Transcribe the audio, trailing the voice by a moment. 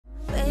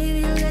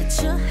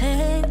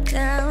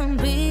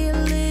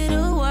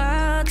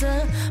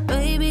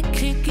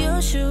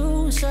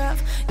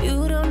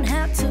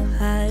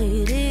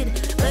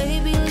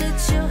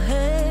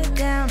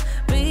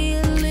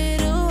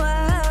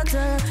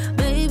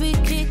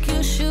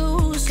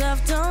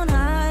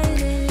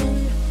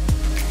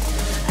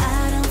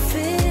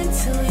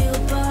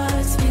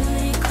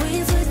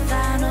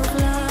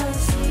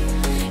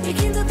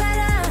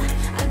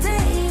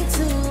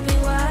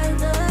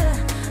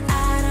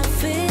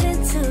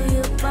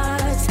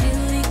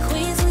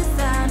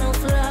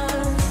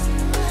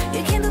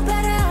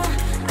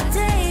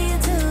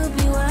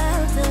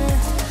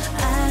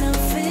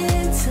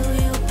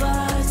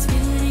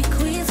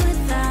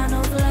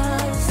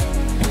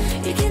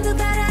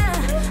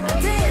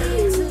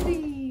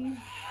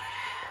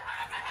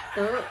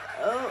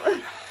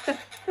Oh.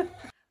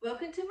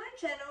 Welcome to my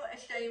channel,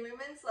 Australian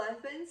Women's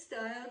Life and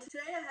Style. Today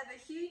I have a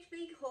huge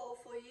big haul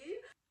for you.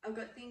 I've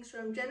got things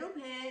from General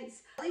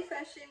Pants, Ali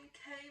Fashion,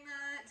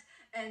 Kmart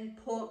and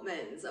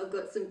Portmans. I've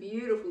got some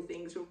beautiful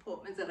things from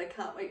Portmans that I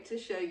can't wait to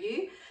show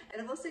you. And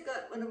I've also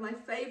got one of my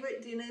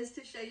favourite dinners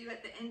to show you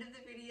at the end of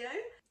the video.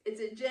 It's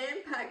a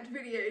jam-packed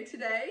video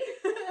today.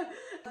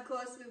 Of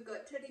course, we've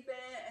got teddy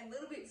bear and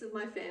little bits of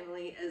my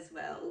family as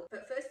well.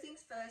 But first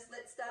things first,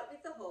 let's start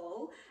with the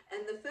haul.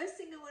 And the first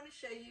thing I want to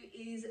show you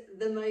is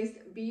the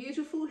most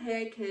beautiful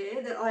hair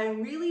care that I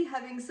am really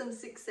having some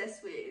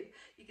success with.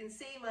 You can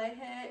see my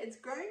hair, it's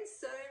grown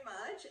so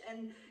much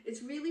and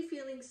it's really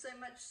feeling so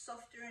much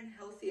softer and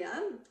healthier.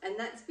 And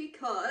that's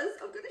because,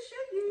 I've got to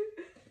show you,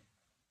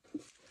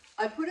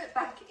 I put it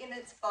back in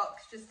its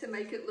box just to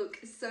make it look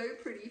so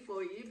pretty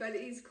for you, but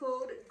it is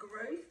called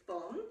Growth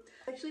Bomb.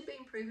 It's actually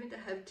been proven to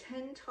have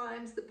 10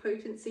 times the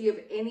potency of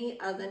any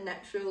other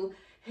natural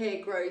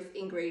hair growth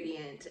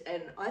ingredient,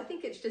 and I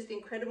think it's just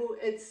incredible.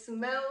 It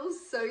smells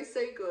so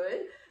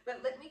good,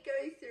 but let me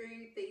go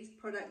through these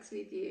products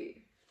with you.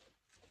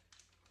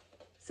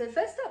 So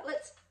first up,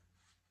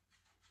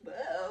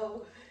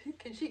 well,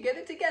 can she get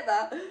it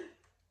together?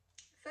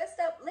 First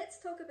up, let's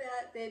talk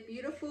about their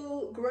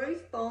beautiful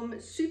Growth Bomb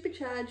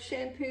Supercharged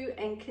Shampoo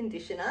and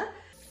Conditioner.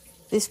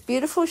 This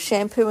beautiful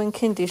shampoo and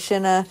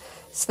conditioner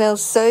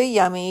smells so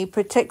yummy,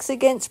 protects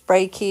against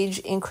breakage,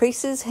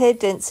 increases hair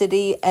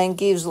density and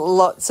gives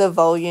lots of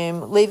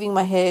volume, leaving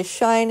my hair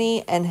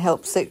shiny and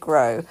helps it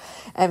grow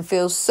and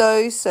feels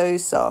so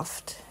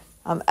soft.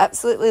 I'm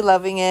absolutely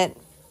loving it.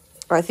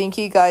 I think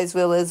you guys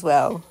will as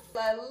well.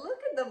 Look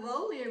at the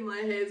volume my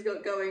hair's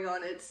got going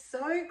on. It's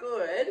so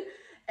good.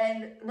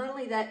 And not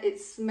only that, it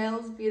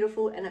smells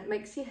beautiful and it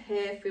makes your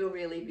hair feel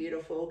really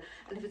beautiful.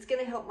 And if it's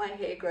going to help my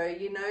hair grow,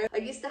 you know, I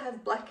used to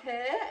have black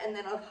hair and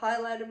then I've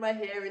highlighted my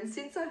hair, and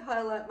since I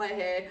highlight my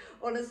hair,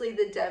 honestly,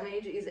 the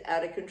damage is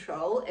out of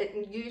control.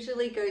 It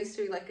usually goes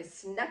through like a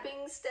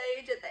snapping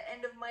stage at the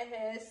end of my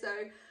hair, so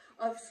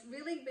I've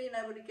really been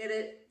able to get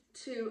it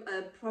to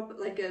a proper,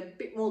 like a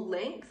bit more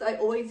length. I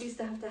always used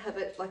to have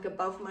it like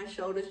above my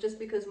shoulders just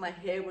because my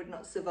hair would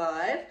not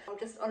survive. I'm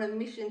just on a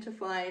mission to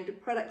find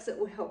products that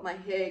will help my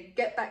hair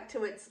get back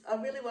to its, I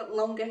really want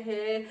longer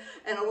hair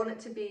and I want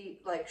it to be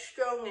like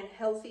strong and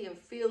healthy and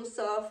feel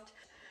soft.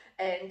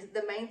 And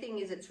the main thing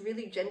is it's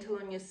really gentle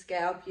on your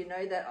scalp. You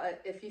know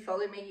that if you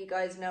follow me, you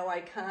guys know I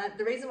can't.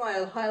 The reason why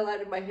I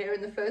highlighted my hair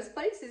in the first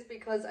place is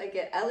because I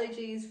get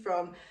allergies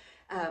from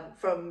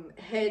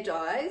hair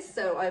dyes,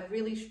 so I've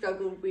really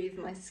struggled with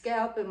my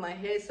scalp and my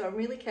hair, so I'm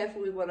really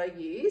careful with what I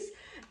use,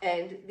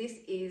 and this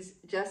is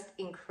just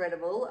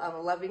incredible.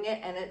 I'm loving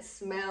it and it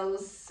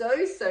smells so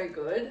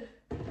good.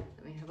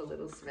 Let me have a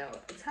little smell.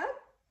 It's hard.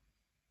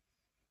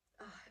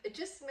 Oh, it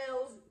just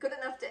smells good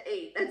enough to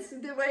eat. That's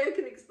the way I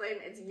can explain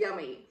it. It's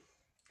yummy.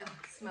 Oh,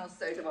 it smells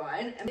so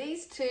divine. And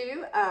these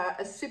two are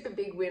a super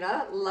big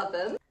winner. Love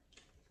them.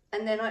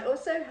 And then I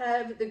also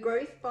have the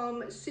Growth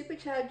Bomb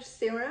Supercharged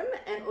Serum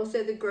and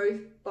also the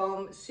Growth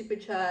Bomb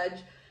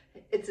Supercharged,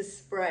 it's a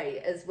spray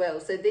as well.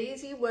 So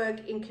these you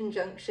work in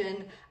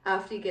conjunction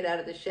after you get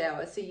out of the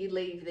shower. So you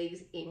leave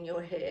these in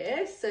your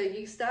hair. So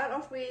you start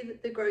off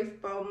with the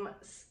Growth Bomb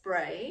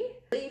Spray.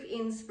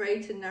 Leave-in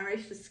spray to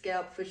nourish the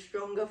scalp for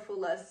stronger,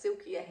 fuller,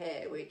 silkier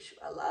hair, which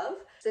I love.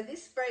 So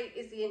this spray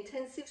is the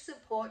intensive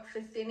support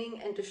for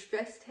thinning and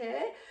distressed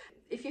hair.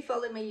 If you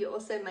follow me, you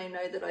also may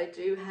know that I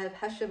do have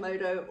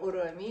Hashimoto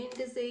autoimmune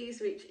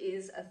disease, which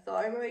is a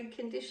thyroid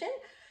condition,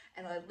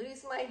 and I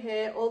lose my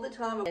hair all the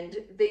time, and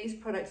these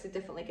products are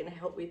definitely going to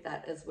help with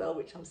that as well,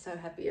 which I'm so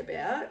happy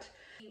about.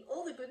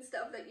 All the good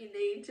stuff that you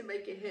need to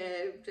make your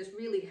hair just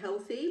really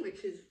healthy,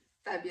 which is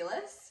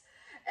fabulous.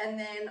 And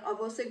then I've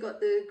also got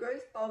the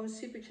Growth Bomb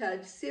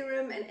Supercharged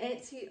Serum, an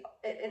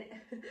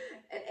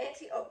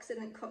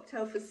antioxidant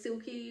cocktail for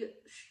silky,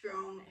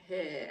 strong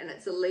hair, and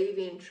it's a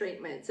leave-in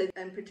treatment, so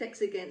and protects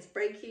against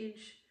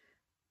breakage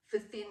for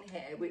thin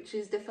hair, which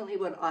is definitely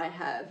what I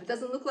have. It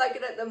doesn't look like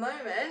it at the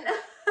moment,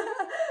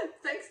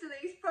 thanks to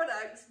these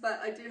products,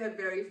 but I do have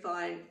very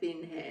fine,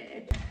 thin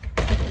hair.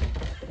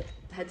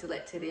 I had to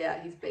let Teddy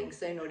out. He's being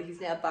so naughty. He's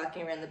now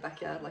barking around the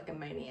backyard like a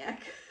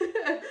maniac.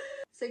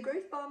 So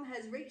Growth Bomb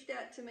has reached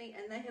out to me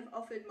and they have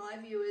offered my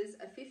viewers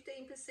a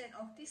 15%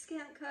 off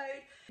discount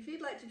code. If you'd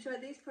like to try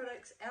these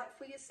products out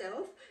for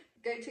yourself,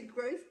 go to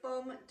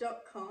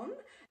growthbomb.com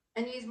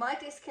and use my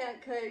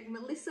discount code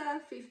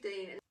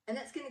Melissa15, and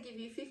that's going to give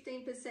you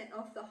 15%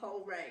 off the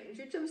whole range,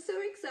 which I'm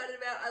so excited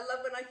about. I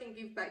love when I can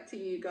give back to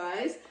you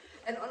guys,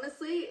 and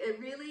honestly it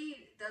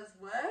really does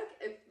work.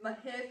 My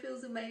hair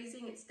feels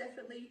amazing. It's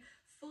definitely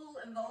full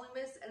and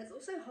voluminous, and it's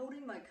also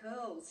holding my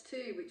curls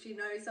too, which, you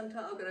know,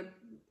 sometimes I'm going to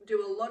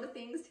do a lot of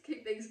things to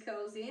keep these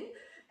curls in,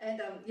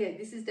 and yeah,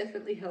 this is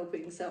definitely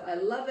helping. So I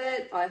love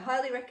it. I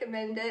highly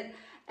recommend it.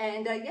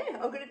 And yeah,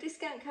 I've got a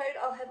discount code.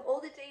 I'll have all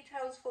the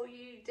details for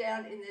you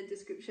down in the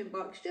description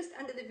box. Just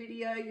under the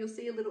video, you'll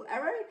see a little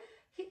arrow.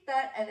 Hit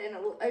that and then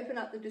it will open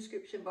up the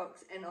description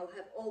box and I'll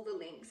have all the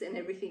links and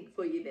everything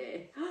for you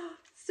there.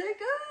 So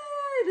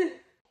good!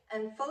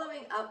 And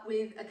following up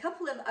with a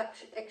couple of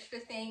extra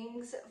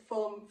things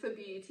for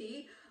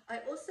beauty, I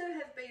also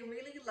have been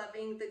really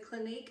loving the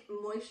Clinique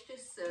Moisture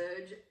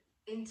Surge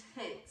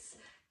Intense.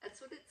 That's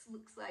what it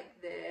looks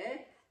like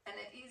there, and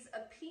it is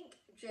a pink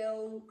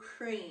gel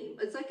cream.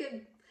 It's like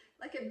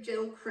a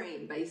gel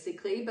cream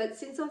basically, but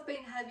since I've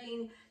been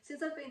having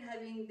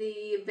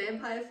the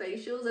vampire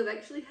facials, I've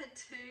actually had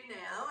 2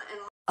 now,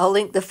 and I'll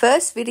link the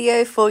first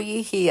video for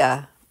you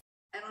here.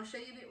 And I'll show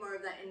you a bit more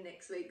of that in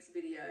next week's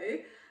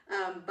video.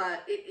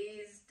 But it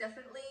is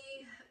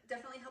definitely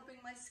helping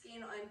my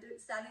skin. I'm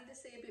starting to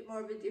see a bit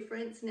more of a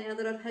difference now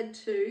that I've had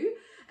 2,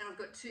 and I've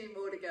got 2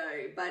 more to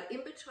go. But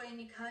in between,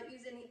 you can't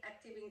use any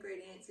active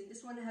ingredients. You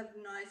just want to have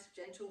nice,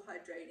 gentle,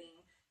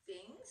 hydrating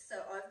things.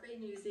 So I've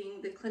been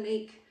using the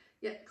Clinique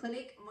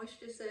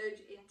Moisture Surge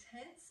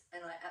Intense,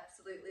 and I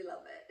absolutely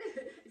love it.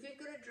 If you've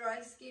got a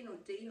dry skin or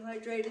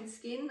dehydrated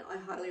skin, I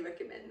highly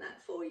recommend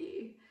that for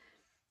you.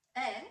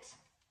 And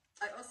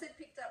I also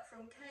picked up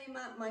from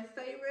Kmart my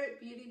favorite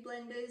beauty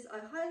blenders. I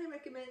highly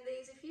recommend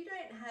these. If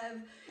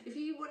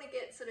you want to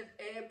get sort of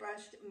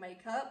airbrushed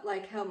makeup,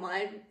 like how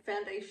my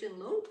foundation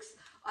looks,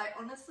 I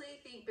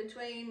honestly think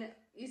between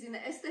using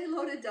the Estee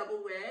Lauder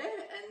Double Wear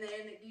and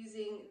then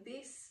using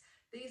these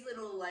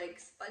little like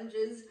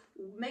sponges,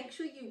 make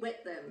sure you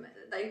wet them.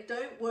 They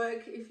don't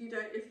work if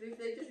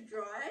they're just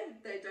dry,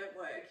 they don't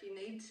work. You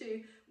need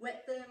to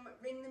wet them,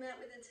 wring them out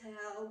with a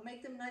towel,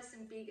 make them nice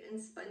and big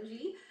and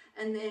spongy,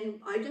 and then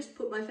I just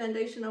put my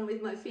foundation on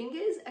with my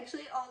fingers.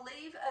 Actually, I'll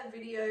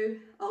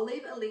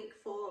leave a link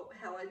for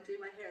how I do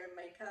my hair and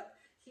makeup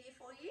here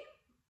for you.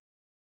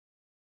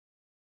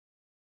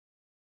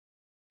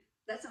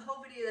 That's a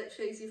whole video that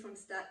shows you from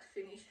start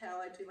to finish how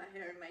I do my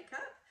hair and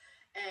makeup.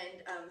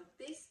 And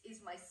this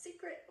is my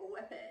secret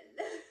weapon.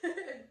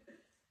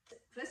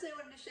 Firstly, I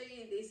wanted to show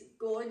you this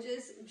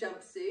gorgeous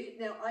jumpsuit.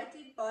 Now, I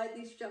did buy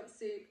this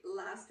jumpsuit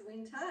last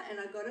winter, and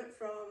I got it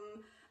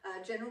from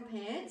General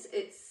Pants.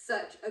 It's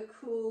such a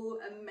cool,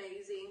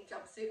 amazing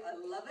jumpsuit. I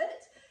love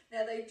it.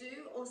 Now, they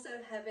do also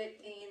have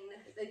it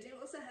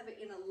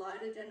in a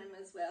lighter denim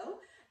as well,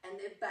 and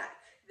they're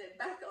back.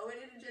 I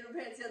went into General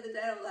Pants the other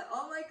day, and I'm like,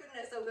 oh my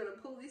goodness, I'm going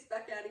to pull this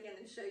back out again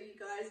and show you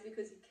guys,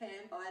 because you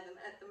can buy them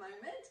at the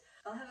moment.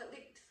 I'll have it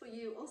linked for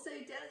you also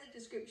down in the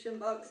description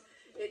box.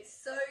 It's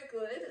so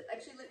good.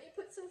 Actually, let me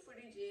put some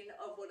footage in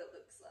of what it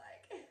looks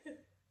like.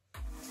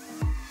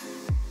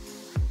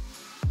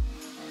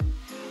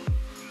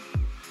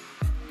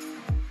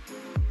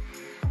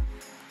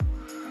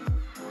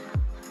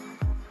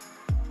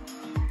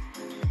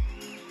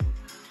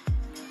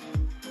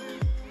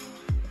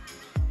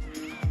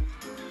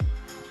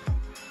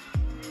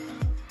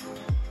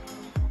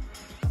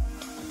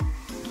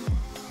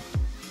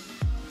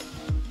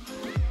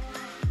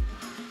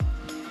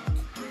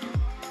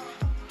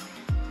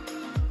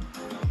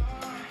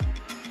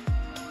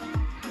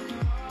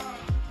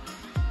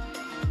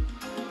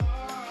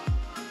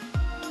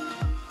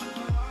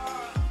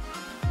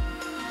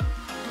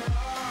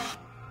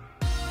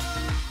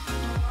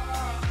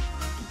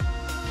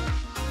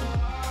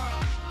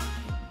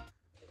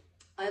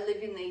 I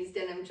live in these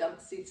denim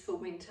jumpsuits for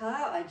winter.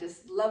 I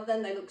just love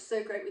them. They look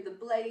so great with a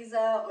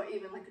blazer or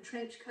even like a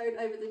trench coat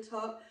over the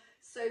top.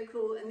 So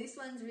cool. And this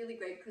one's really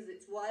great because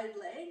it's wide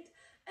legged,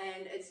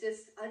 and I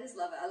just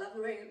love it. I love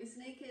wearing it with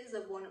sneakers.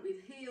 I've worn it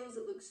with heels.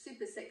 It looks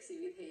super sexy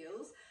with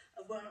heels.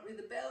 I've worn it with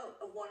a belt.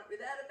 I've worn it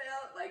without a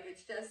belt. Like,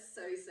 it's just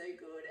so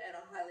good, and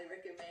I highly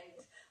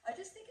recommend. I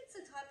just think it's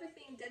the type of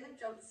thing, denim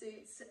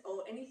jumpsuits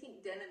or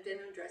anything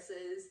denim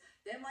dresses,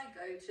 they're my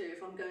go-to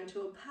if I'm going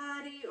to a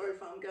party, or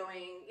if I'm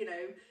going, you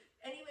know,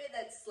 anywhere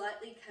that's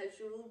slightly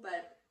casual,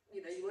 but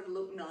you know, you want to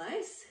look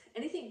nice.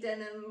 Anything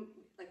denim,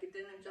 like a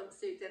denim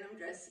jumpsuit, denim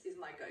dress is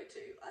my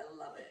go-to. I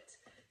love it.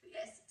 But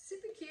yes,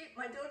 super cute.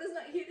 My daughter's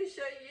not here to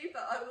show you,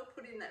 but I will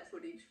put in that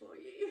footage for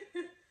you.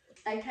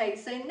 Okay,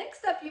 so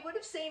next up, you would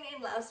have seen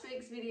in last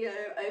week's video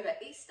over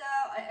Easter,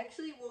 I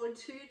actually wore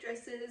 2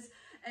 dresses,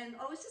 and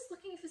I was just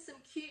looking for some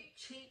cute,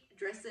 cheap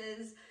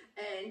dresses,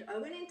 and I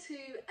went into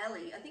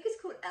Ali. I think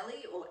it's called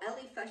Ali, or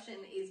Ali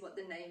Fashion is what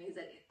the name is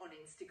on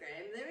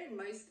Instagram. They're in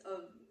most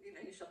of, you know,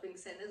 your shopping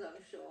centres,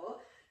 I'm sure.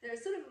 They're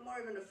sort of more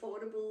of an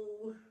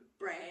affordable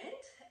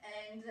brand,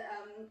 and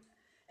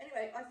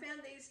anyway, I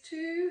found these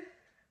 2,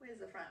 where's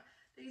the front?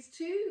 These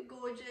 2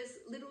 gorgeous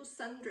little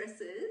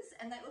sundresses,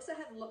 and they also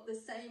have the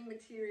same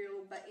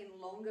material but in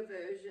longer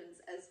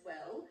versions as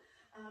well.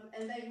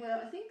 And they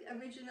were, I think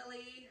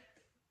originally,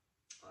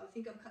 I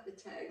think I've cut the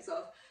tags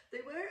off.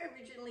 They were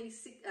originally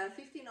 $59.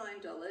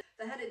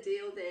 They had a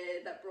deal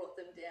there that brought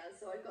them down,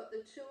 so I got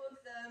the 2 of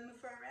them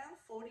for around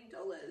 $40.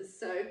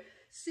 So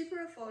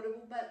super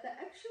affordable, but the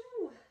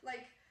actual,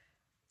 like,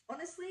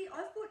 honestly,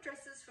 I've bought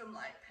dresses from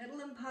like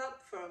Petal and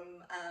Pup,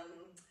 from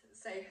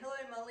say Hello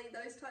Molly,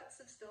 those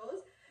types of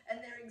stores, and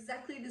they're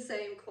exactly the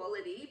same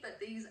quality, but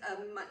these are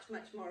much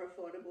more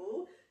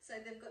affordable. So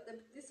they've got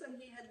this one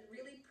here had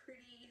really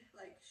pretty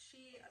like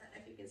sheer, I don't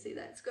know if you can see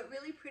that, it's got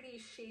really pretty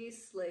sheer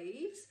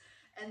sleeves,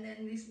 and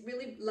then this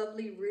really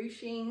lovely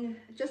ruching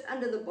just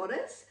under the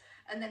bodice.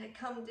 and then it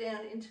comes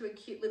down into a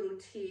cute little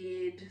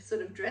tiered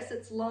sort of dress.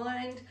 It's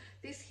lined.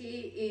 This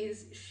here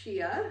is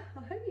sheer. I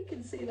hope you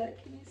can see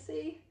that. Can you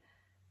see?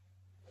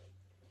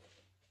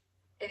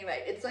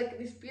 Anyway, it's like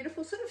this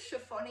beautiful sort of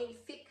chiffony,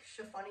 thick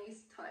chiffony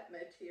type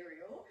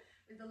material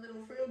with a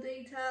little frill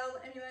detail.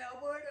 Anyway,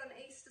 I wore it on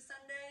Easter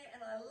Sunday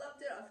and I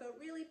loved it. I felt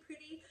really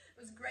pretty. It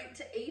was great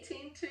to eat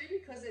in too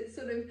because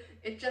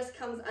it just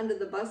comes under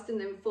the bust and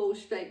then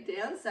falls straight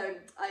down. So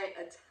I ate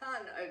a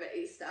ton over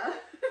Easter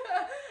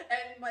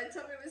and my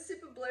tummy was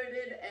super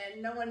bloated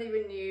and no one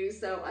even knew.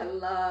 So I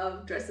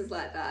love dresses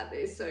like that.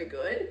 They're so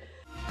good.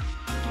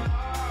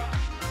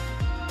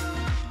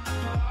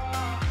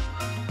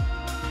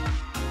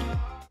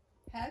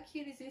 How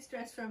cute is this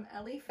dress from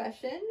Ali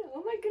Fashion?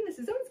 Oh my goodness,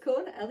 is that what it's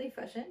called? Ali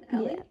Fashion?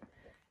 Ali? Yeah.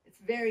 It's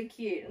very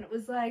cute and it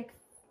was like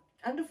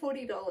under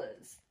 $40.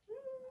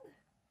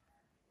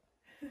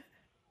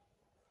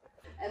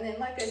 And then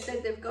like I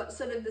said, they've got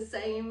sort of the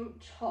same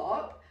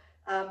top,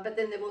 but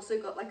then they've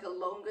also got like a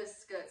longer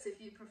skirt. So if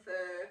you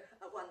prefer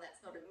one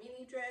that's not a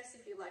mini dress,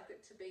 if you like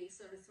it to be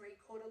sort of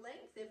 3/4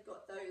 length, they've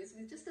got those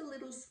with just a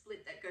little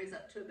split that goes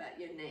up to about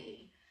your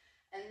knee.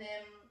 And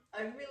then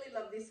I really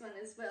love this one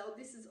as well.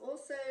 This is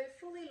also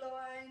fully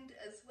lined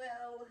as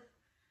well.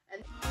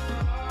 And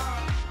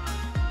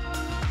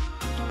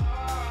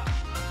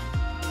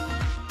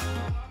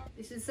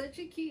this is such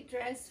a cute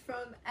dress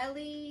from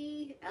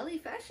Ali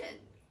Fashion.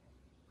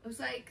 It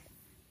was like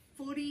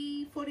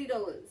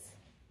 $40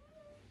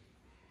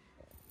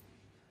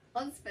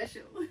 on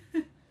special.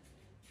 This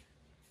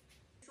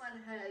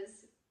one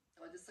has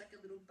just like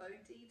a little bow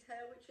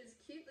detail, which is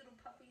cute, little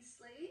puffy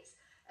sleeves.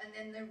 And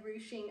then the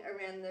ruching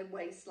around the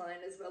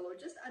waistline as well, or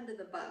just under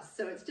the bust.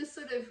 So it's just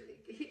sort of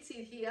hits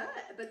you here,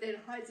 but then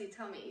hides your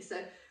tummy.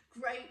 So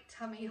great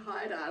tummy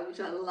hider, which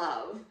I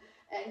love.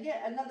 And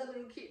yeah, another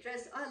little cute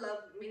dress. I love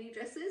mini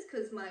dresses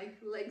because my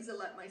legs are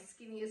like my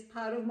skinniest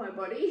part of my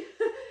body.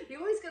 You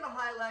always got to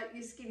highlight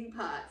your skinny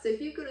part. So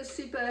if you've got a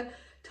super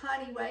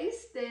tiny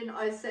waist, then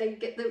I say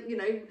get the,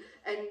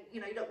 and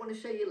you don't want to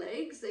show your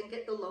legs, then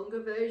get the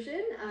longer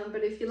version.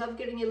 But if you love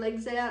getting your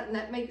legs out and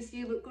that makes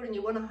you look good and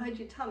you want to hide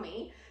your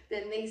tummy,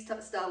 then these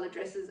style of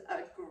dresses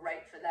are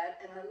great for that.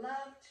 And I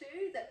love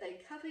too that they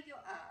cover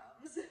your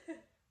arms.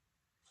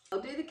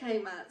 I'll do the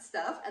Kmart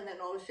stuff and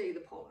then I'll show you the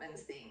Portmans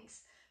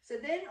things. So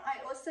then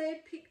I also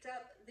picked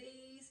up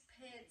these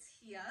pants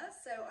here.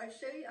 So I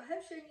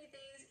have shown you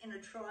these in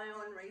a try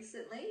on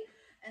recently,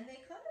 and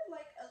they're kind of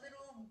like a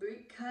little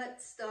boot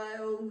cut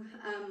style,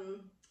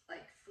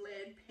 like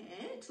flared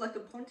pant, like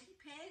a ponty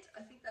pant.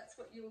 I think that's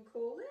what you would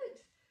call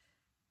it.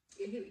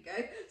 Yeah, here we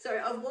go. So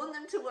I've worn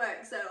them to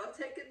work. So I've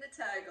taken the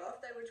tag off.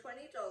 They were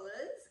 $20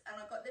 and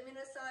I got them in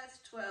a size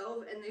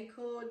 12 and they're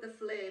called the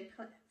flare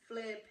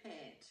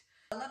pant.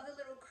 I love the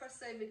little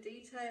crossover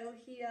detail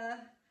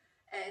here.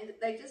 And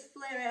they just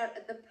flare out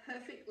at the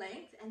perfect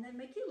length and they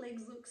make your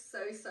legs look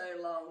so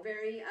long.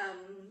 Very,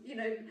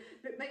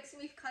 it makes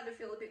me kind of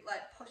feel a bit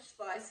like Posh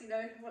Spice,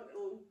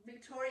 or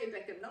Victoria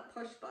Beckham, not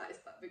Posh Spice,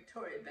 but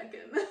Victoria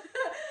Beckham.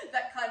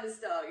 That kind of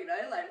style,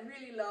 like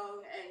really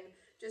long and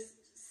just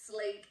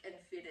sleek and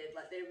fitted,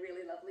 like they're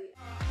really lovely.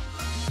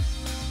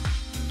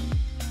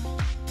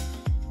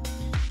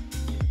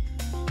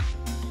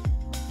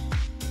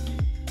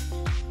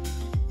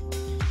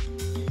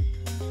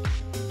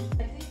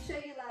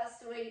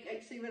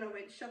 Actually, when I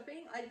went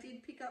shopping, I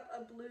did pick up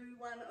a blue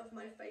one of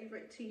my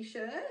favorite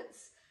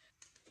t-shirts.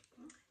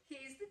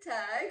 Here's the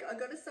tag. I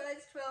got a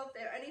size 12.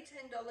 They're only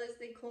 $10.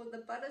 They're called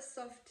the Butter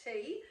Soft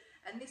Tee,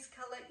 and this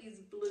color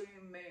is Blue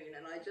Moon,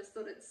 and I just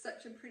thought it's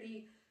such a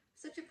pretty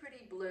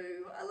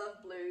blue. I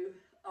love blue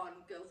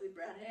on girls with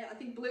brown hair. I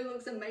think blue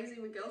looks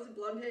amazing with girls with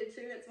blonde hair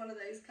too. It's one of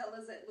those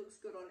colors that looks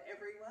good on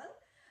everyone.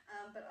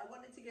 But I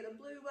wanted to get a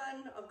blue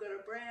one. I've got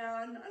a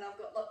brown, and I've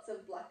got lots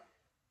of black.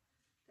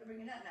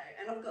 Bring it out now.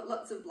 And I've got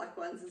lots of black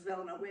ones as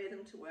well, and I wear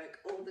them to work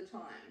all the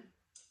time.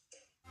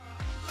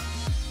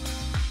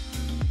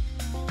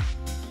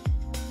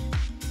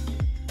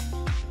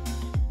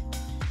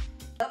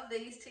 Love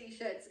these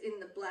t-shirts in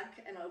the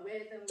black, and I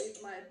wear them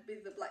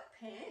with the black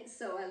pants.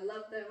 So I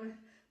love them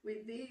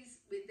with these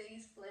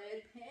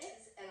flared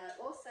pants, and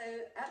I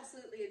also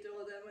absolutely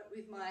adore them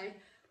with my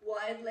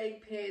wide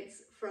leg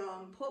pants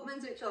from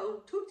Portmans, which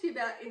I'll talk to you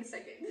about in a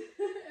second.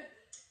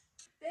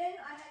 Then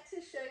I had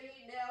to show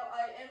you now,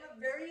 I am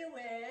very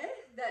aware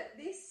that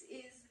this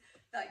is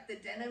like the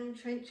denim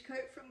trench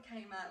coat from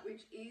Kmart,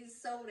 which is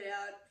sold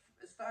out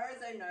as far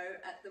as I know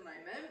at the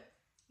moment.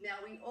 Now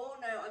we all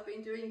know I've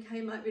been doing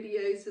Kmart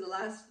videos for the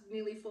last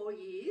nearly 4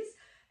 years,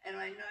 and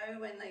I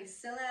know when they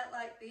sell out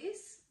like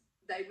this,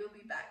 they will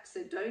be back,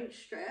 so don't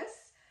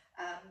stress.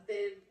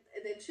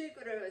 They're too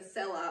good of a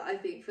seller, I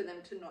think, for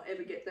them to not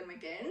ever get them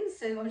again.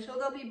 So I'm sure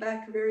they'll be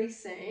back very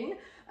soon.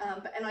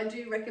 And I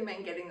do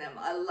recommend getting them.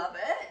 I love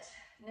it.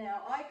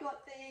 Now I got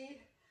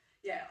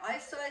I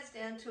sized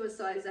down to a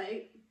size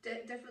 8.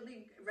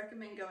 Definitely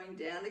recommend going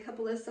down a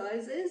couple of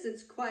sizes.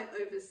 It's quite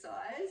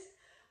oversized.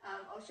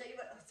 I'll show you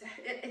what,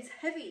 it's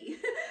heavy.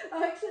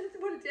 I actually have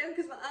to put it down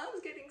because my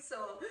arm's getting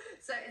sore.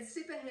 So it's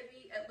super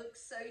heavy, it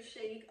looks so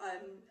chic.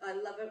 I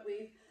love it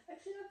with,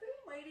 actually I've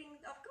been waiting,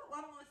 I've got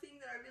one more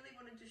thing that I really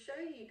wanted to show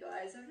you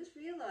guys. I just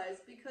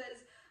realized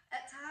because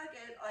at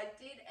Target I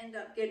did end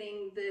up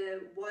getting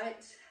the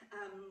white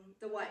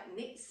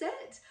knit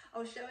set.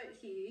 I'll show it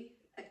here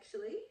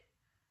actually.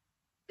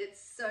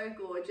 It's so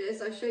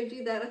gorgeous. I showed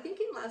you that I think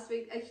in last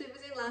week, actually it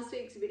was in last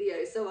week's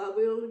video, so I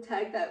will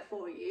tag that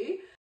for you.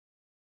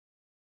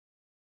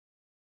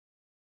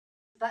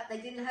 But they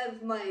didn't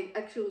have my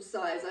actual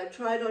size. I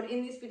tried on,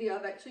 in this video,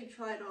 I've actually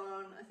tried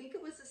on, I think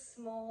it was a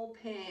small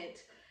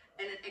pant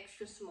and an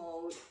extra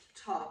small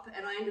top,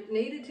 and I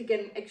needed to get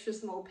an extra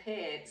small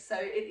pant. So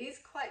it is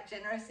quite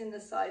generous in the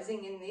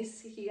sizing in this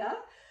here.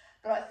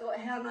 But I thought,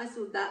 how nice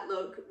would that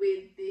look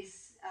with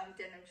this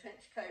denim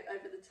trench coat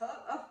over the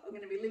top? Oh, I'm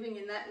going to be living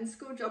in that in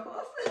school drop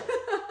off.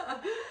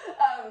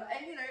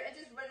 And you know, and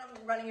just when I'm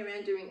running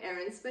around doing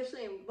errands,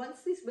 especially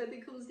once this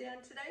weather cools down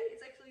today,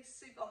 it's actually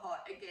super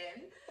hot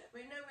again.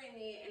 We're nowhere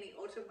near any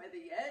autumn weather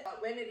yet, but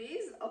when it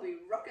is, I'll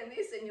be rocking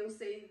this and you'll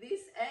see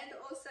this and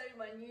also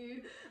my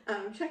new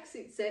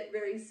tracksuit set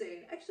very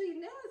soon.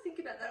 Actually, now I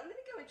think about that, I'm going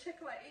to go and check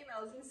my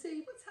emails and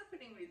see what's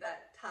happening with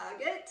that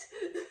Target.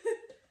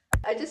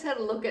 I just had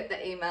a look at the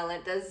email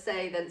and it does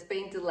say that it's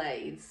been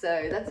delayed,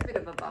 so that's a bit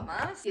of a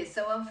bummer. Yeah,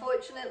 so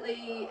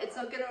unfortunately it's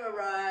not going to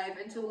arrive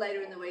until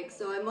later in the week,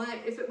 so I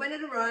might, when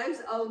it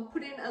arrives, I'll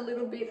put in a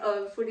little bit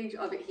of footage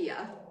of it here.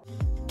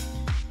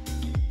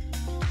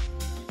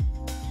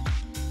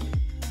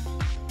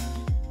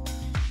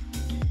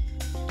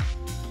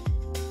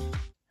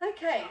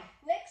 Okay,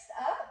 next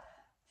up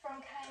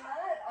from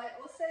Kmart, I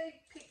also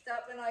picked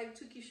up when I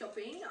took you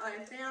shopping,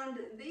 I found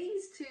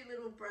these two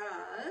little bras.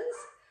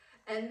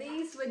 And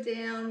these were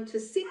down to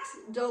 $6.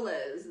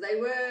 They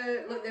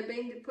were, look, they've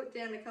been put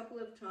down a couple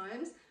of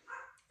times.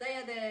 They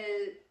are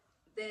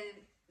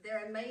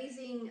they're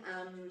amazing.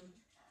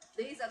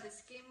 These are the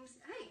Skims.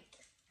 Hey,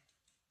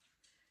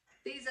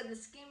 these are the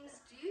Skims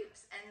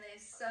dupes, and they're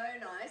so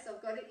nice.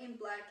 I've got it in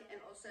black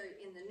and also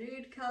in the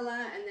nude color.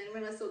 And then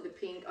when I saw the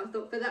pink, I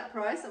thought for that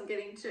price, I'm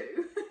getting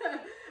two.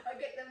 I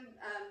get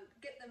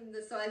them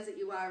the size that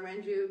you are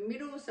around your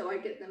middle, so I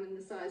get them in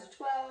the size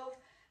 12.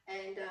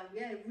 And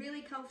yeah,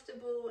 really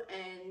comfortable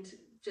and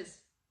just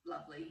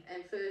lovely.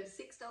 And for $6,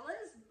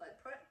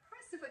 like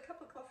price of a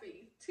cup of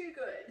coffee, too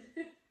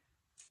good.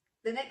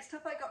 The next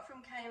top I got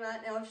from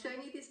Kmart, now I've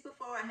shown you this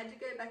before, I had to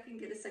go back and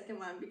get a second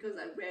one because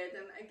I wear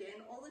them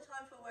again all the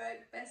time for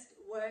work. Best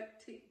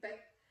work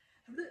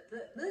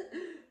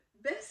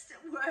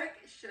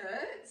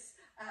shirts.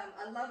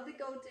 I love the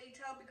gold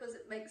detail because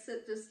it makes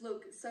it just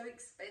look so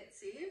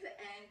expensive,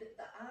 and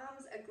the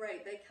arms are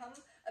great. They come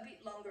a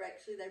bit longer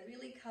actually. They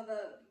really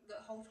cover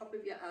the whole top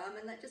of your arm,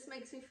 and that just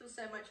makes me feel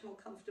so much more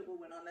comfortable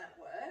when I'm at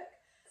work.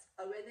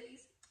 I wear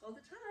these all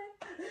the time.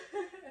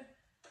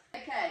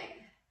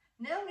 Okay,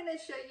 now I'm going to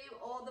show you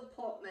all the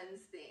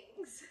Portmans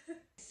things.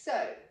 So,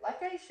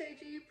 like I showed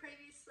you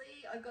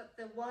previously, I got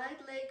the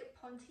wide leg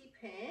ponte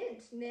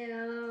pant.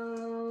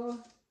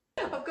 Now,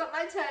 I've got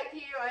my tag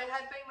here. I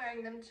have been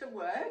wearing them to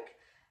work,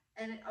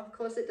 and of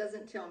course it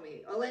doesn't tell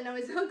me. All I know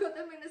is I got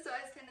them in a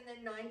size 10 and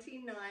they're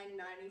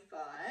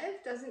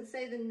 $99.95. Doesn't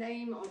say the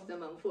name of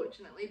them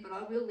unfortunately, but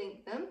I will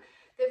link them.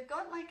 They've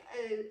got like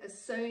a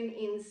sewn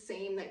in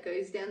seam that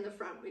goes down the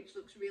front, which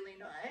looks really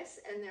nice,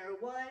 and they're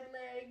a wide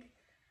leg.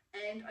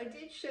 And I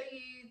did show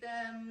you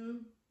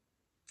them.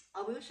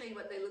 I will show you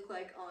what they look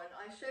like on.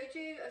 I showed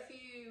you a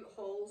few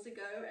hauls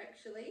ago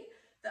actually,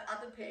 the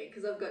other pair,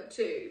 because I've got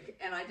two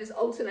and I just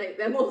alternate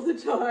them all the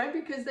time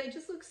because they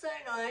just look so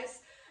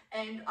nice.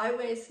 And I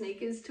wear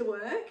sneakers to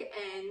work,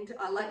 and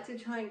I like to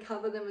try and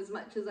cover them as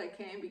much as I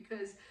can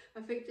because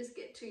my feet just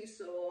get too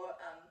sore.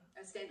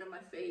 I stand on my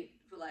feet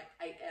for like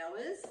 8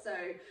 hours, so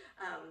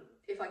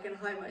if I can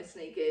hide my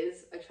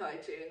sneakers, I try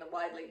to, and the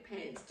wide leg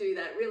pants do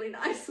that really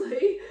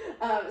nicely.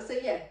 So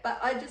yeah, but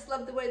I just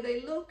love the way they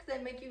look. They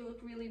make you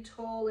look really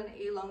tall and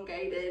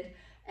elongated,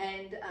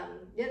 and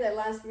yeah, they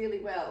last really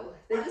well.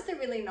 They're just a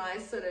really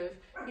nice sort of,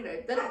 you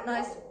know, they look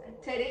nice,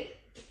 Teddy.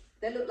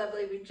 They look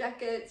lovely with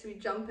jackets,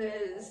 with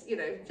jumpers, you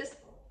know, just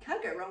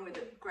can't go wrong with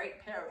a great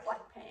pair of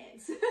black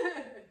pants.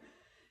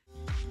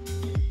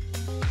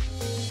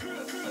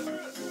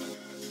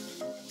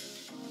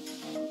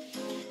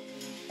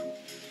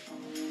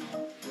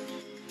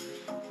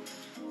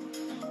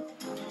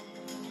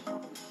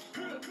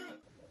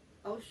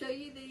 I'll show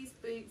you these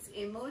boots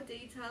in more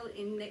detail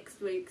in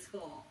next week's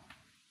haul.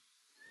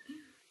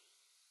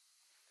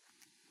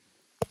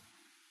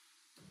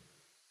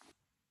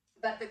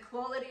 But the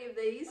quality of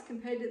these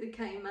compared to the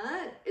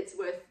Kmart, it's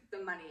worth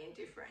the money and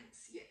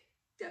difference. Yeah,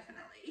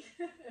 definitely.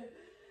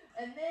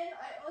 And then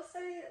I also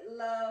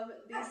love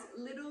this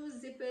little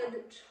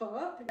zippered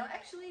top. Now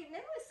actually, now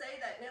I say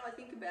that, now I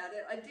think about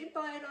it, I did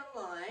buy it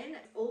online.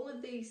 All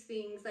of these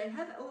things, they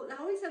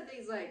always have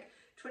these like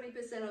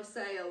 20% off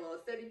sale or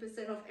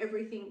 30% off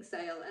everything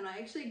sale. And I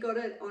actually got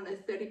it on a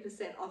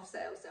 30% off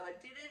sale. So I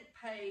didn't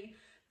pay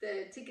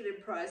the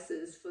ticketed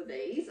prices for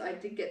these. I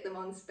did get them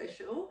on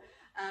special.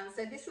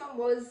 So this one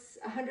was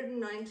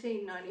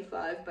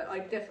 $119.95, but I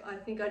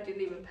think I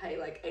didn't even pay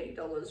like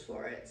 $80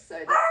 for it. So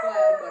that's why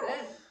I got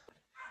it.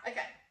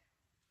 Okay.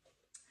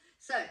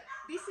 So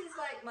this is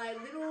like my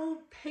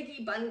little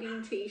Peggy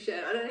Bundy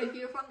t-shirt. I don't know if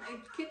you're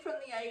a kid from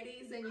the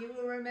 80s, then you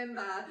will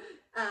remember,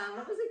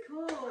 what was it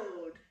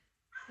called?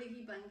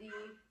 Peggy Bundy.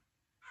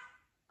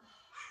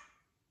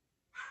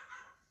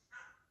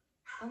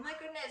 Oh my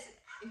goodness.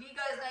 If you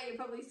guys know, you're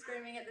probably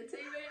screaming at the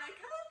TV and I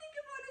can't think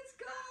of what it's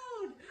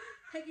called.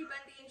 Peggy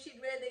Bundy, and she'd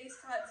wear these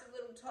types of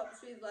little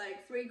tops with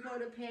like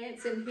 3/4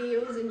 pants and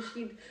heels, and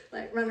she'd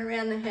like run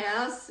around the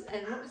house.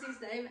 And what was his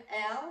name?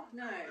 Al?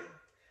 No.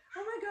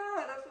 Oh my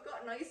God, I've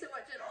forgotten. I used to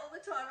watch it all the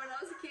time when I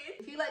was a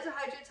kid. If you like to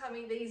hide your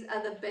tummy, these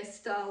are the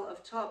best style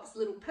of tops.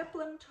 Little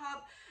peplum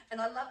top. And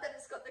I love that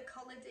it's got the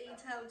collar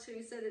detail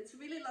too, so it's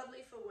really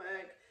lovely for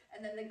work.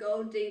 And then the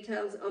gold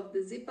details of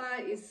the zipper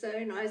is so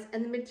nice.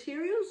 And the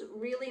material's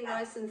really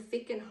nice and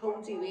thick and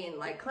holds you in,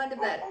 like kind of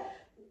that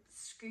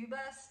scuba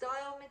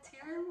style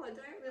material. I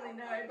don't really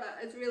know, but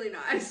it's really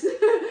nice.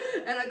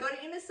 And I got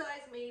it in a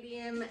size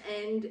medium,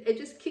 and it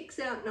just kicks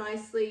out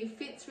nicely,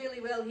 fits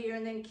really well here,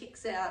 and then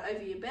kicks out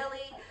over your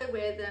belly. I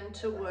wear them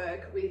to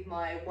work with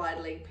my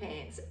wide leg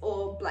pants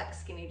or black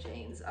skinny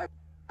jeans.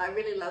 I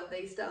really love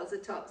these styles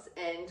of tops,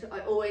 and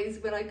I always,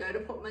 when I go to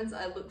Portmans,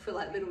 I look for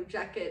like little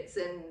jackets,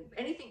 and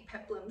anything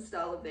peplum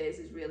style of theirs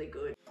is really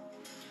good.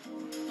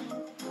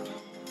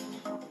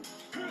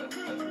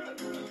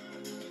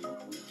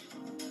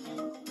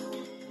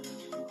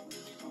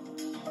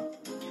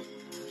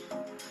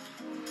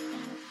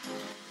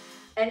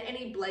 And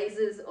any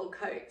blazers or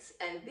coats.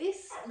 And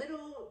this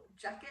little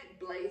jacket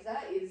blazer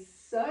is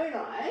so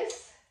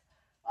nice.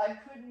 I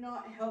could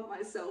not help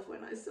myself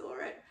when I saw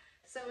it.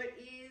 So it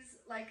is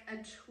like a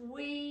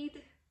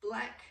tweed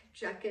black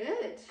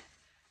jacket.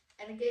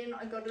 And again,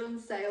 I got it on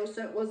sale,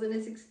 so it wasn't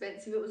as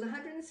expensive. It was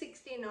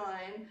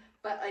 $169,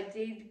 but I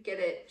did get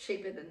it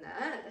cheaper than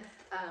that.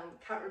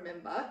 Can't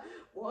remember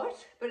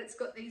what, but it's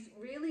got these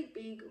really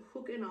big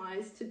hook and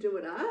eyes to do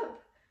it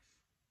up.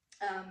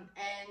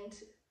 And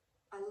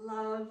I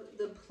love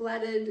the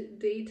plaited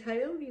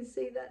detail. You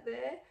see that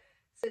there?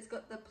 So it's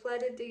got the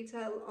plaited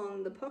detail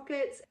on the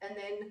pockets, and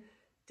then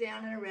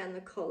down and around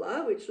the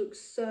collar, which looks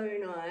so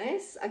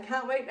nice. I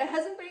can't wait. It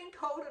hasn't been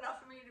cold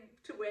enough for me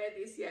to wear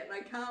this yet, and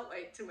I can't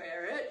wait to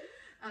wear it.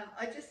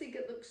 I just think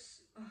it looks,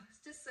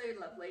 it's just so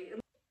lovely.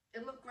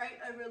 It'll look great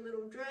over a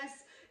little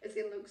dress. It's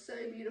gonna look so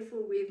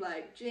beautiful with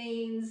like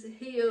jeans,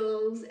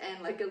 heels,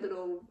 and like a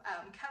little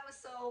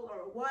camisole or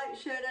a white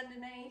shirt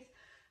underneath.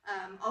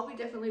 I'll be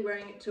definitely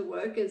wearing it to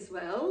work as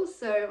well,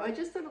 so I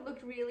just thought it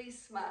looked really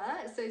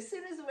smart. So as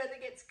soon as the weather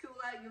gets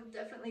cooler, you'll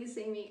definitely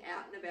see me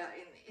out and about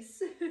in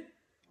this.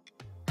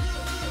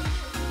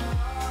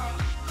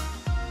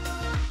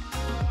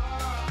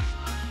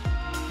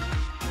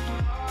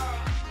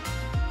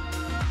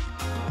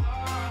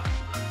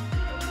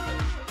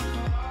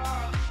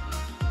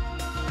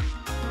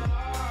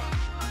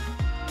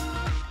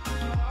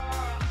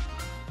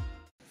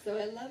 So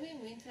I love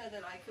in winter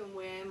that I can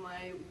wear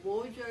my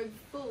wardrobe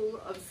full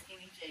of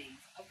skinny jeans.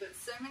 I've got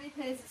so many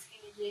pairs of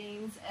skinny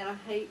jeans, and I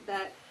hate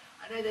that.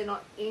 I know they're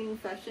not in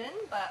fashion,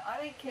 but I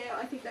don't care.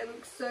 I think they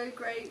look so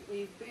great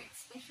with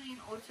boots, especially in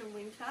autumn,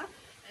 winter.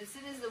 As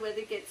soon as the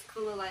weather gets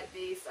cooler like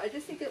this, I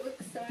just think it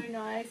looks so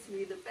nice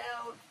with a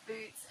belt,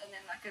 boots, and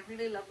then like a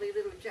really lovely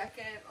little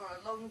jacket or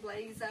a long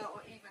blazer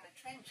or even a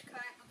trench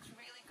coat. Looks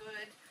really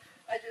good.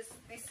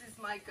 This is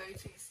my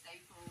go-to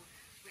staple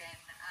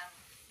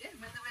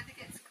when the weather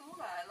gets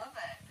cooler. I love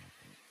it.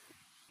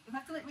 You'll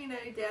have to let me know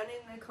down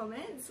in the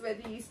comments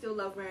whether you still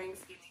love wearing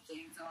skinny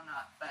jeans or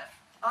not, but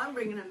I'm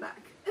bringing them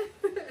back.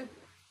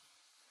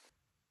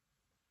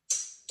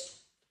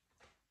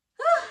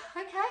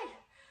 Okay,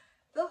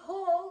 the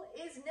haul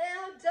is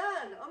now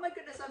done. Oh my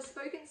goodness, I've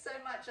spoken so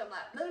much. I'm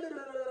like, blah, blah,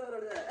 blah,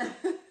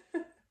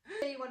 blah.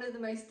 One of the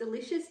most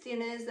delicious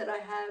dinners that I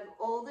have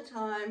all the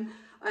time.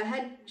 I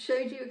had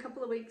showed you a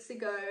couple of weeks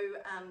ago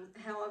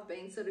how I've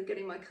been sort of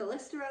getting my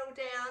cholesterol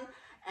down,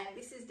 and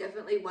this is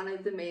definitely one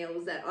of the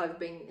meals that I've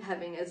been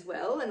having as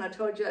well. And I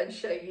told you I'd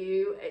show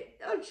you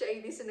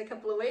this in a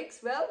couple of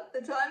weeks. Well,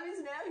 the time is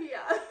now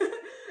here.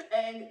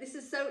 And this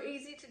is so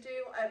easy to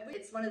do.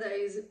 It's one of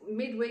those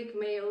midweek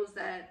meals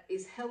that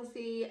is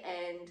healthy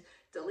and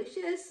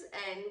delicious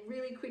and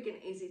really quick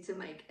and easy to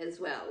make as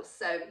well.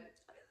 So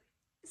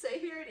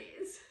here it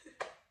is.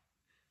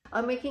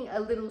 I'm making a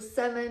little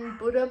salmon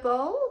Buddha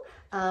bowl.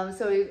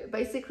 So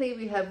basically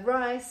we have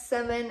rice,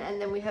 salmon, and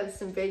then we have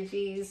some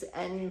veggies,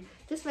 and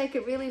just make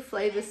it really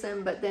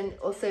flavoursome, but then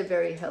also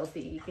very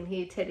healthy. You can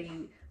hear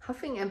Teddy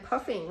huffing and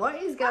puffing. What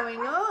is going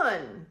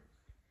on?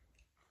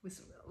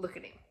 Look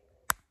at him.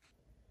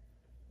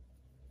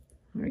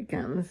 Here he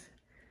comes.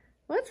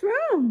 What's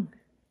wrong?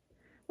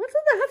 What's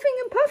all the huffing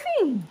and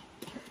puffing?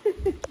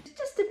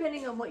 Just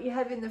depending on what you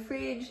have in the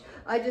fridge,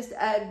 I just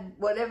add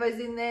whatever's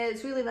in there.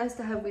 It's really nice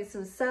to have with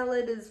some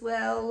salad as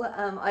well.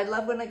 I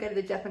love when I go to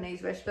the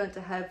Japanese restaurant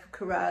to have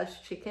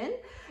karaage chicken,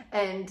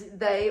 and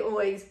they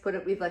always put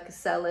it with like a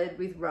salad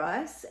with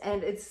rice,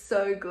 and it's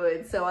so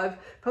good. So I've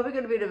probably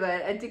got a bit of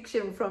an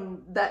addiction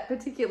from that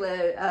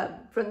particular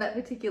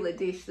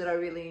dish that I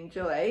really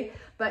enjoy.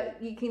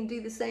 But you can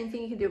do the same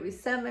thing. You can do it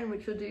with salmon,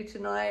 which we'll do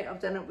tonight. I've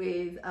done it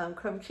with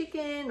crumb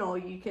chicken, or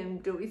you can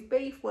do it with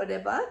beef,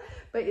 whatever.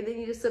 But then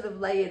you just sort of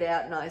lay it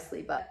out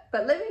nicely. But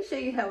let me show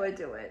you how I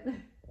do it.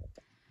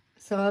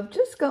 So I've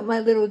just got my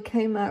little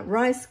Kmart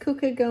rice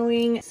cooker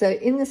going. So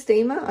in the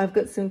steamer, I've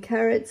got some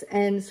carrots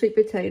and sweet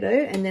potato,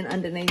 and then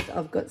underneath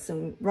I've got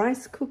some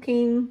rice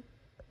cooking.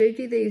 I showed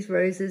you these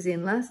roses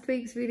in last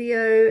week's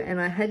video, and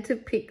I had to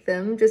pick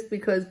them just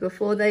because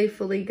before they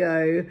fully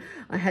go,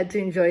 I had to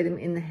enjoy them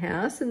in the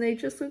house, and they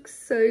just look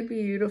so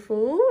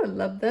beautiful. I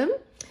love them.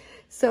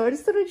 So I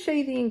just thought I'd show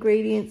you the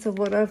ingredients of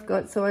what I've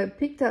got. So I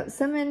picked up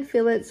salmon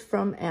fillets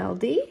from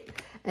Aldi,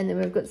 and then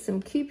we've got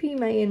some Kewpie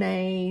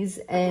mayonnaise,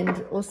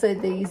 and also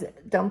these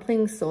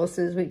dumpling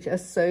sauces, which are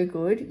so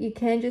good. You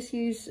can just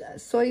use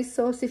soy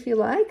sauce if you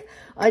like.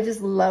 I just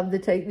love the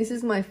taste. This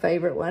is my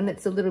favorite one.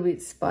 It's a little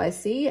bit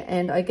spicy,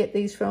 and I get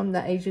these from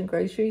the Asian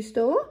grocery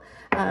store.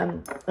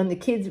 And the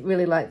kids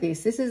really like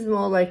this. This is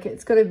more like,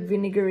 it's got a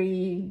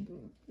vinegary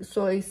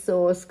soy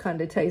sauce kind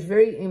of taste,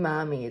 very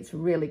umami. It's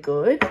really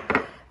good.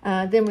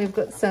 Then we've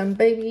got some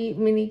baby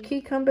mini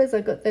cucumbers.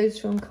 I got those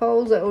from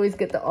Coles. I always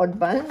get the odd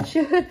bunch.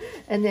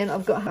 And then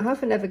I've got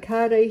half an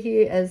avocado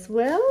here as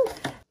well.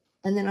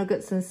 And then I've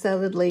got some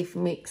salad leaf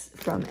mix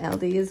from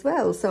Aldi as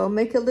well. So I'll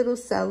make a little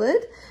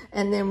salad,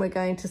 and then we're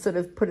going to sort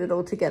of put it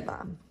all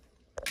together.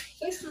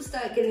 First we'll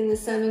start getting the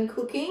salmon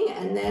cooking,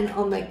 and then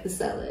I'll make the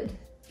salad.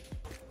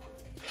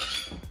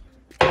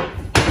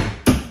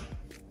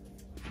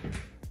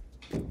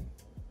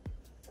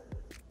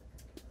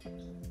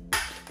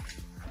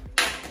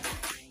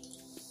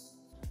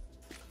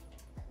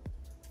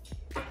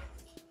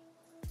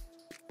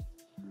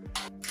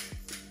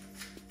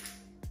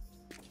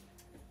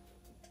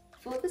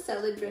 For the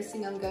salad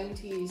dressing, I'm going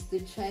to use the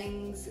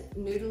Chang's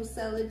noodle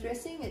salad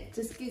dressing. It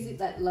just gives it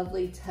that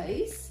lovely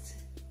taste.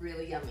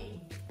 Really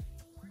yummy.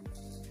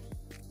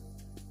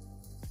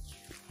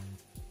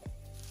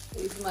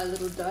 These are my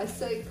little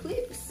Daiso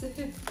clips.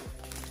 And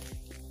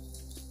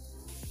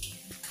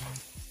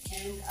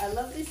I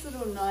love this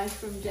little knife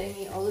from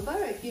Jamie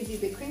Oliver. It gives you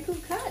the crinkle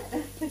cut.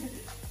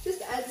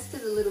 Just adds to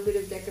the little bit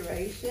of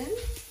decoration.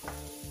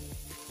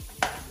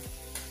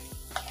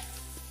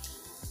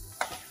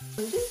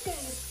 I'm just going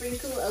to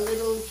sprinkle a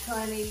little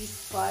Chinese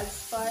five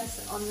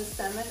spice on the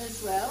salmon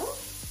as well.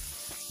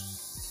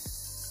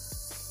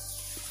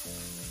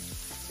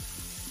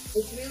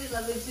 It's really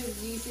lovely to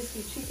use this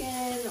with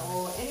chicken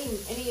or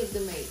any of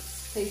the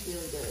meats. Tastes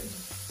really good.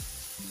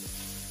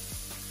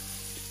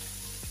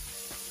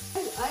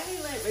 I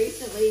only learnt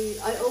recently,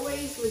 I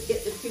always would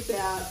get the pip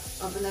out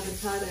of an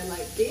avocado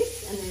like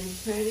this and then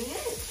turning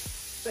it.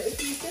 But if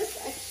you just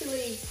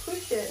actually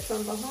push it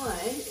from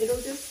behind,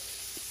 it'll just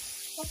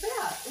pop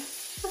out.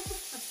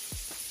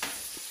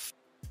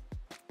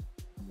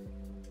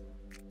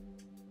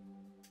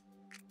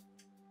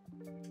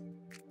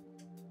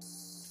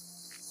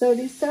 So it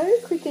is so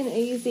quick and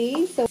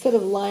easy. So sort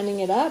of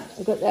lining it up.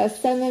 I've got our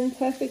salmon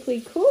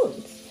perfectly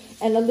cooked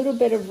and a little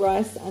bit of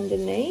rice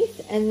underneath.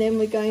 And then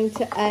we're going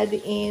to add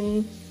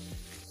in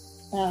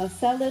our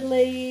salad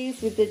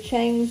leaves with the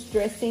Chang's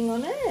dressing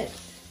on it.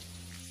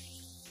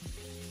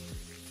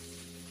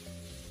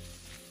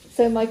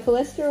 So my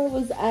cholesterol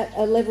was at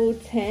a level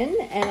 10,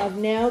 and I've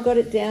now got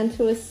it down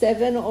to a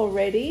 7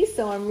 already.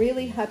 So I'm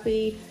really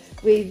happy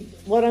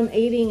with what I'm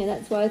eating, and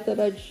that's why I thought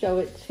I'd show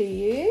it to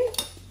you.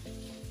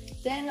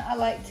 Then I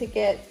like to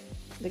get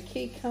the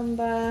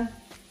cucumber,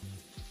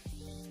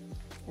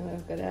 and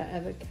we've got our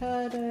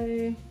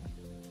avocado.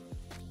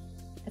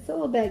 It's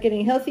all about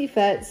getting healthy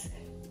fats,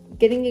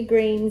 getting your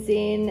greens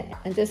in,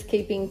 and just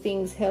keeping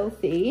things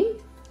healthy.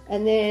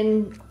 And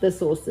then the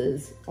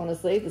sauces,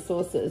 honestly, the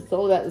sauces, it's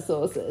all about the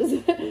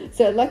sauces.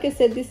 So like I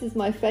said, this is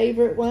my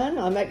favorite one.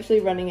 I'm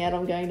actually running out.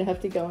 I'm going to have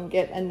to go and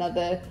get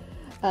another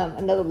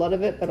lot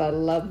of it, but I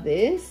love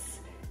this.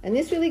 And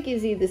this really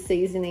gives you the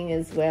seasoning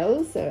as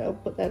well. So I'll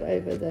put that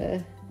over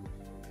there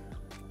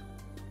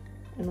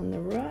and on the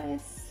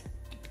rice.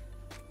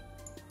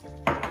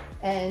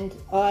 And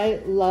I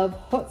love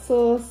hot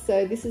sauce.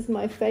 So this is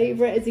my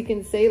favorite. As you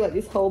can see, like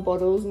this whole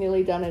bottle's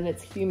nearly done and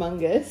it's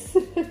humongous.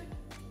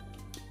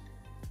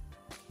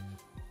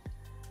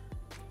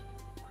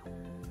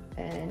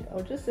 And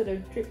I'll just sort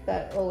of drip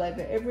that all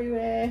over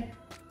everywhere.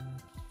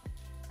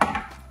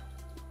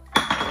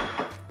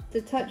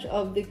 The touch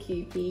of the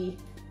Kewpie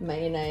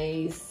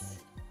mayonnaise.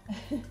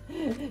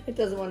 It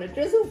doesn't want to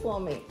drizzle for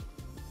me.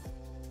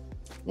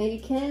 Now you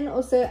can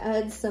also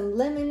add some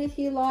lemon if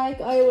you like.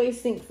 I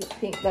always think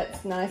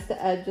that's nice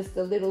to add just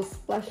a little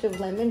splash of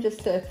lemon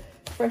just to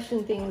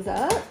freshen things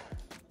up.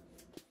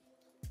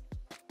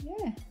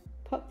 Yeah,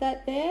 pop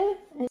that there.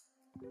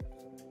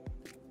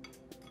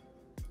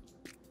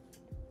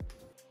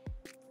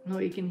 Oh,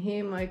 you can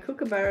hear my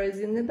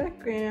kookaburras in the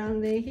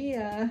background. They're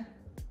here.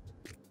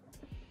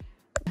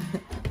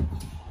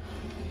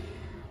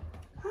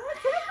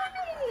 What's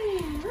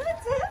happening?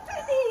 What's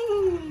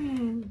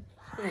happening?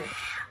 Oh. Hello.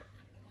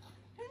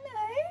 Hello,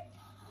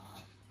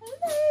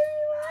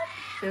 everyone.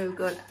 So we've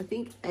got, I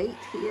think, 8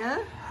 here.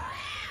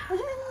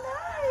 Hello.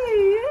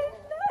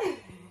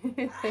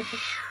 Hello.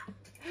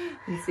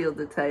 You see all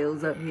the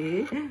tails up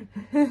here.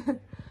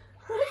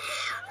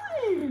 What's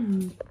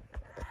going?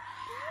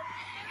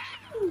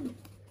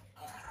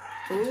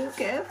 Oh,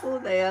 careful,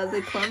 they are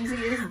the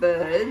clumsiest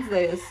birds.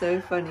 They are so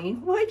funny.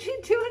 What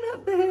you doing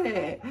up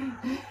there?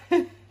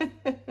 You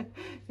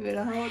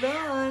better hold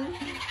on.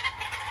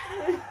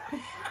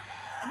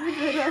 You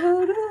better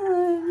hold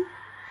on.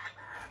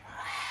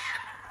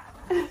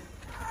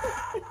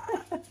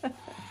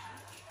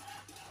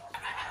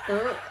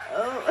 Oh,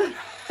 oh.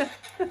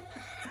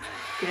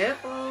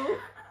 Careful.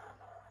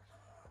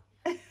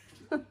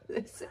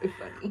 They're so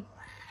funny.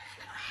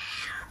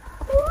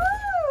 Woo!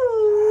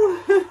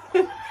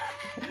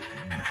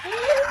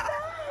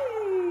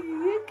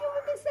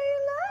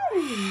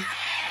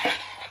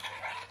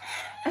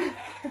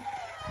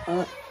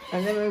 Oh,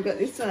 and then we've got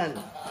this one.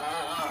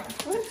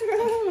 What's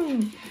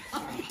wrong?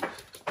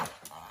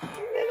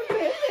 Little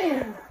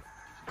baby.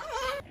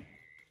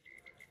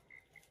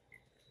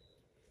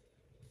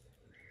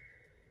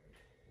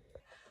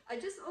 I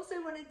just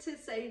also wanted to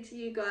say to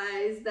you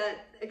guys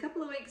that a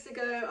couple of weeks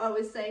ago I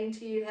was saying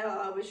to you how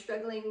I was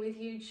struggling with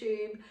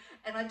YouTube,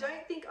 and I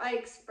don't think I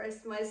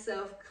expressed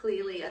myself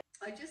clearly.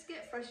 I just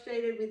get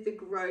frustrated with the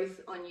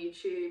growth on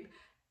YouTube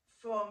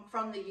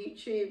from the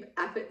YouTube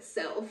app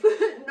itself,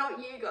 not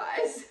you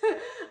guys.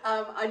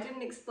 I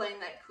didn't explain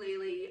that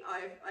clearly.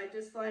 I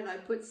just find I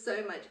put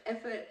so much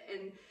effort,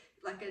 and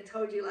like I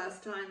told you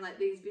last time, like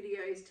these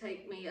videos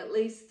take me at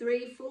least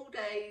 3 full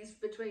days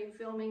between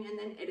filming and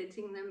then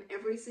editing them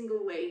every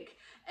single week.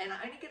 And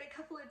I only get a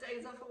couple of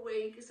days off a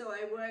week, so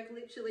I work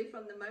literally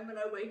from the moment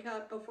I wake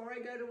up before I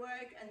go to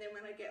work, and then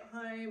when I get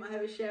home, I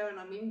have a shower and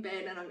I'm in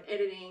bed and I'm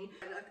editing.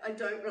 And I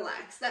don't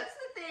relax, that's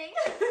the thing.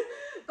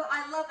 But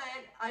I love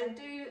it. I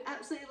do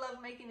absolutely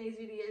love making these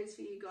videos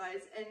for you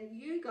guys, and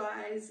you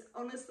guys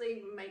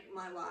honestly make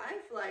my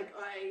life. Like,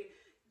 I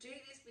do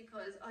this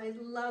because I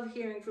love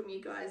hearing from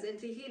you guys, and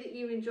to hear that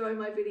you enjoy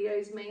my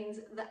videos means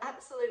the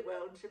absolute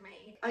world to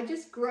me. I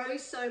just grow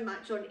so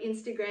much on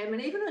Instagram,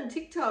 and even on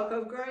TikTok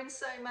I've grown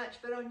so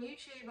much, but on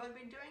YouTube I've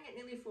been doing it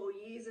nearly 4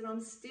 years and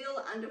I'm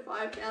still under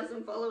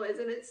 5,000 followers,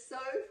 and it's so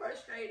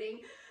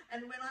frustrating.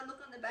 And when I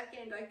look on the back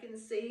end, I can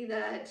see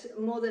that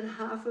more than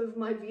half of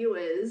my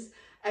viewers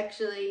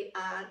actually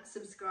aren't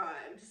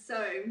subscribed.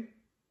 So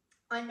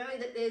I know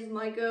that there's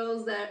my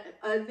girls that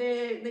are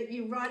there, that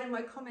you write in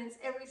my comments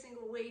every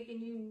single week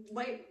and you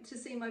wait to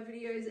see my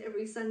videos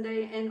every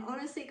Sunday. And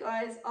honestly,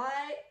 guys,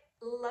 I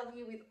love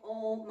you with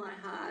all my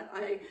heart.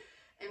 I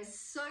am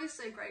so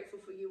grateful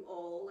for you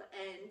all.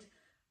 And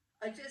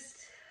I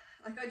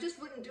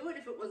just wouldn't do it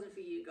if it wasn't for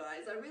you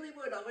guys. I really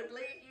would. I would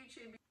leave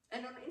YouTube.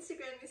 And on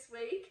Instagram this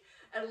week,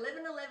 at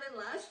 11:11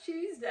 last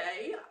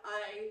Tuesday,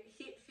 I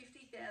hit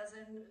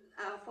 50,000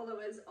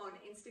 followers on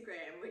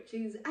Instagram, which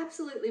is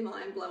absolutely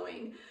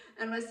mind-blowing.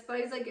 And I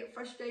suppose I get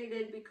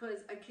frustrated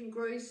because I can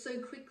grow so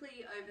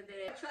quickly over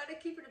there. I try to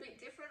keep it a bit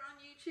different on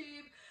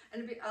YouTube,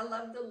 and I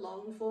love the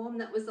long form.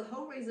 That was the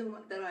whole reason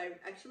that I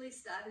actually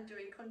started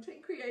doing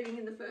content creating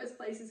in the first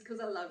place, is because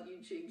I love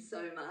YouTube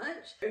so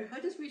much. I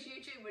just wish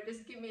YouTube would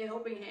just give me a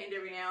helping hand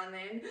every now and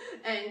then,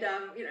 and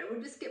you know,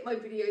 we'll just get my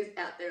videos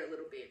out there a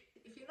little bit.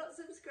 If you're not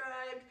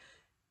subscribed,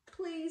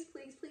 please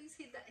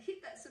hit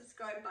that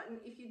subscribe button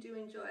if you do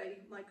enjoy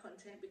my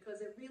content,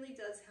 because it really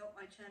does help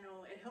my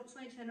channel. It helps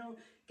my channel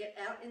get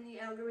out in the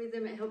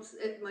algorithm. It helps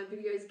my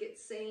videos get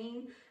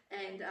seen,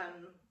 and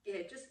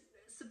yeah, just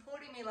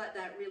supporting me like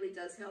that really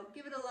does help.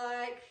 Give it a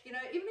like, you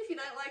know, even if you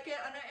don't like it.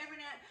 I know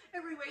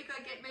every week I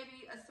get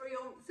maybe a three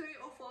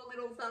or four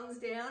little thumbs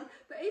down,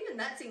 but even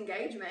that's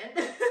engagement.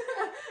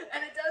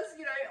 And it does,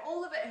 you know,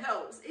 all of it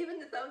helps. Even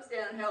the thumbs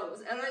down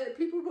helps. And I know that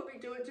people probably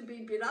do it to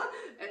be bitter,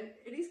 and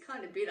it is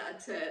kind of bitter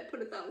to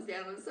put a thumbs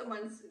down on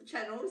someone's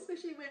channel,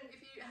 especially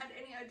if you had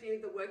any idea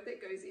of the work that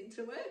goes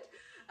into it.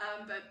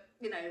 But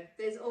you know,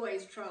 there's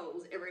always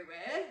trolls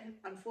everywhere.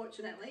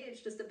 Unfortunately, it's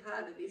just a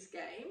part of this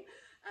game.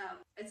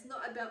 It's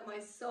not about my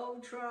soul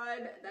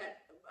tribe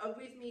that are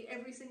with me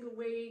every single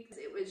week.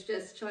 It was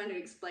just trying to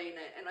explain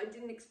it, and I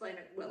didn't explain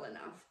it well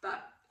enough,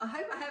 but I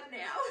hope I have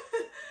now.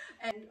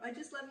 And I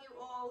just love you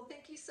all.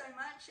 Thank you so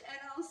much, and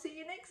I'll see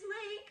you next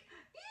week.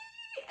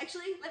 Yay!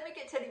 Actually, let me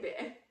get Teddy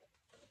Bear.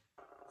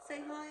 Say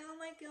hi, all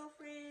my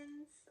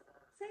girlfriends.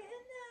 Say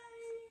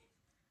hello.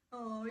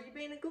 Oh, you're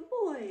being a good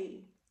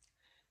boy.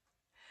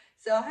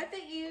 So I hope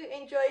that you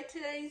enjoyed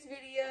today's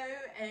video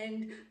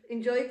and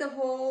enjoyed the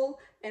haul,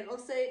 and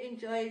also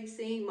enjoyed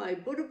seeing my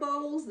Buddha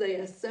bowls. They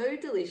are so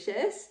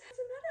delicious. What's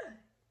the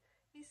matter?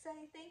 You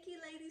say thank you,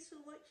 ladies,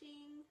 for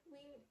watching.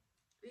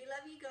 We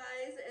love you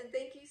guys, and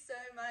thank you so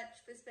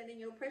much for spending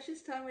your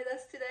precious time with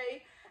us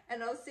today,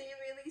 and I'll see you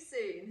really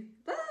soon.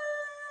 Bye!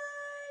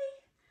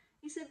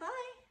 You said bye?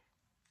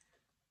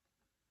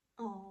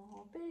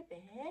 Oh,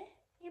 baby,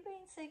 you're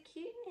being so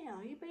cute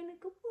now. You're being a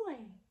good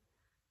boy.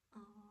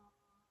 Oh,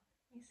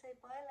 you say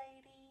bye,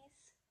 ladies.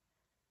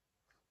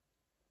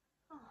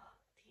 Oh,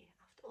 dear,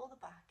 after all the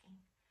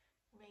barking,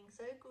 you're being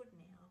so good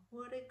now.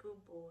 What a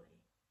good boy.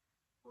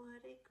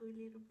 What a good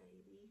little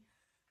baby.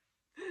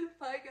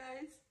 Bye,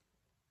 guys.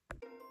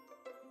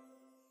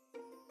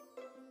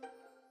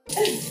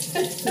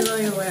 No,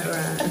 you're a wet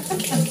rat.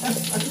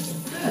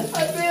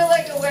 I feel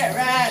like a wet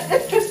rat.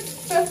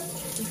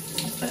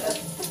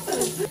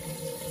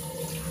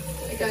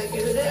 I can't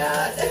get it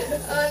out.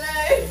 Oh no.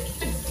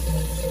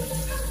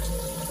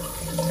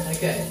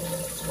 Okay.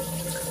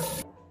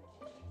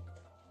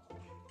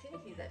 Can you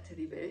hear that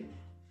teddy bear?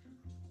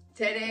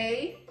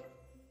 Teddy?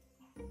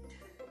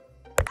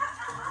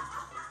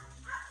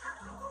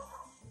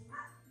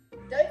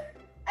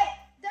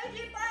 Don't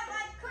you bite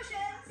my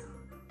cushions!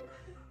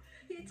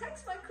 He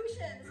attacks my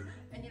cushions.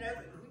 And you know,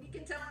 you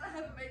can tell when I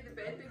haven't made the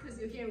bed because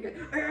you'll hear him go,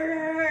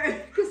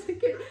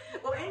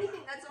 or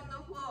anything that's on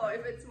the floor.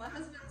 If it's my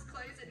husband's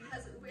clothes that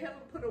we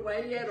haven't put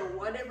away yet or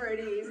whatever it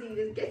is, he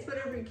just gets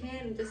whatever he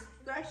can and just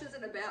thrashes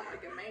it about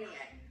like a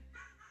maniac.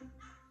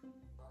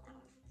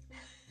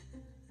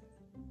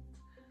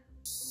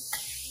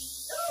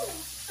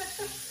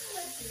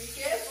 Be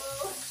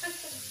careful.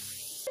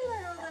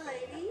 Hello, the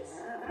ladies.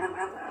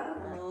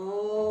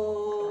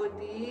 Oh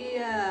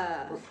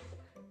dear,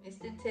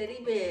 Mr. Teddy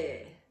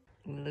Bear.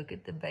 Look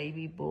at the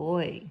baby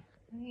boy.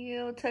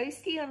 You're all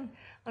toasty on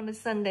a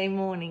Sunday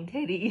morning,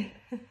 Teddy.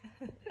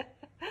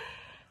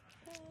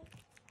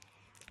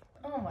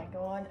 Oh my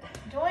god.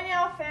 Join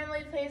our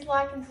family, please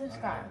like and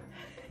subscribe.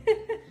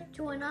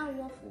 Join our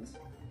waffles.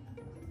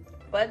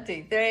 1,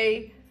 2,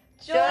 3.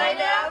 Join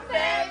our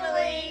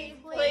family.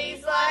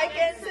 Please like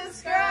and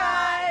subscribe.